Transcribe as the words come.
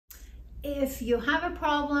If you have a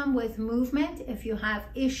problem with movement, if you have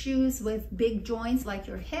issues with big joints like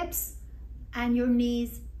your hips and your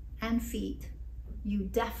knees and feet, you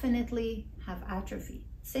definitely have atrophy.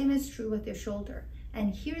 Same is true with your shoulder.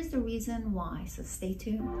 And here's the reason why, so stay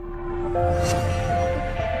tuned.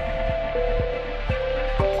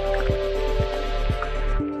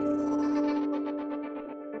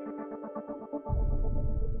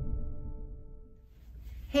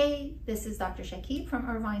 Hey, this is Dr. Shakib from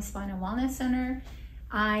Irvine Spine and Wellness Center.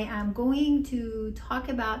 I am going to talk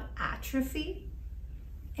about atrophy.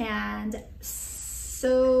 And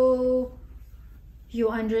so you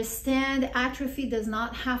understand atrophy does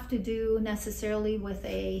not have to do necessarily with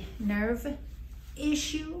a nerve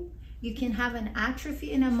issue. You can have an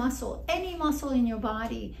atrophy in a muscle, any muscle in your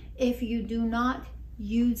body, if you do not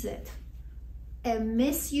use it. A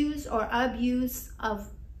misuse or abuse of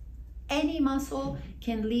any muscle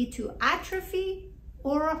can lead to atrophy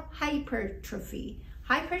or hypertrophy.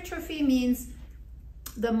 Hypertrophy means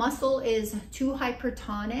the muscle is too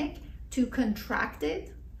hypertonic, too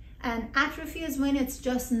contracted, and atrophy is when it's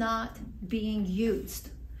just not being used.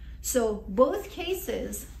 So both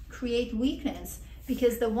cases create weakness,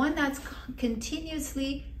 because the one that's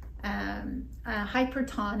continuously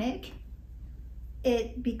hypertonic,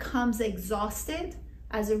 it becomes exhausted.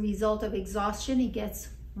 As a result of exhaustion, it gets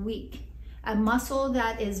weak. A muscle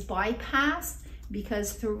that is bypassed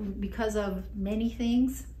because of many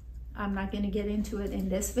things, I'm not going to get into it in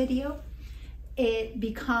this video, it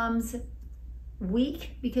becomes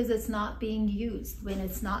weak because it's not being used. When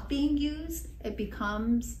it's not being used, it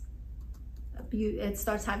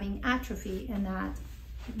starts having atrophy in that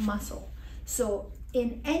muscle. So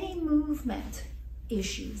in any movement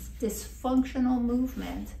issues, dysfunctional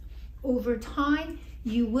movement, over time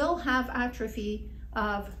you will have atrophy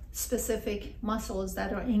of specific muscles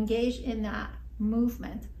that are engaged in that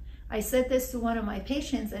movement. I said this to one of my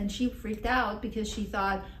patients and she freaked out because she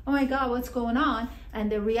thought, oh my God, what's going on?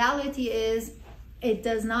 And the reality is it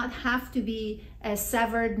does not have to be a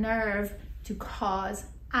severed nerve to cause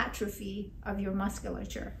atrophy of your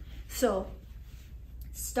musculature. So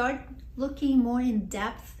start looking more in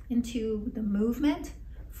depth into the movement,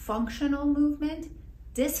 functional movement,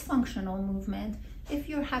 dysfunctional movement, if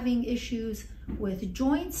you're having issues with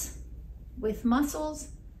joints, with muscles,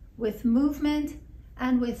 with movement,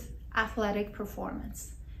 and with athletic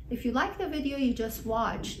performance. If you like the video you just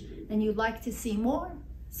watched and you'd like to see more,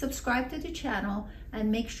 subscribe to the channel and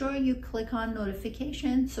make sure you click on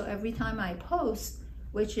notification so every time I post,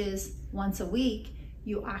 which is once a week,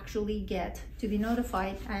 you actually get to be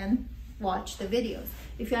notified and watch the videos.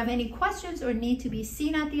 If you have any questions or need to be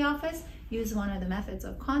seen at the office, use one of the methods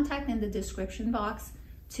of contact in the description box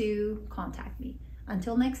to contact me.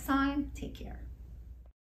 Until next time, take care.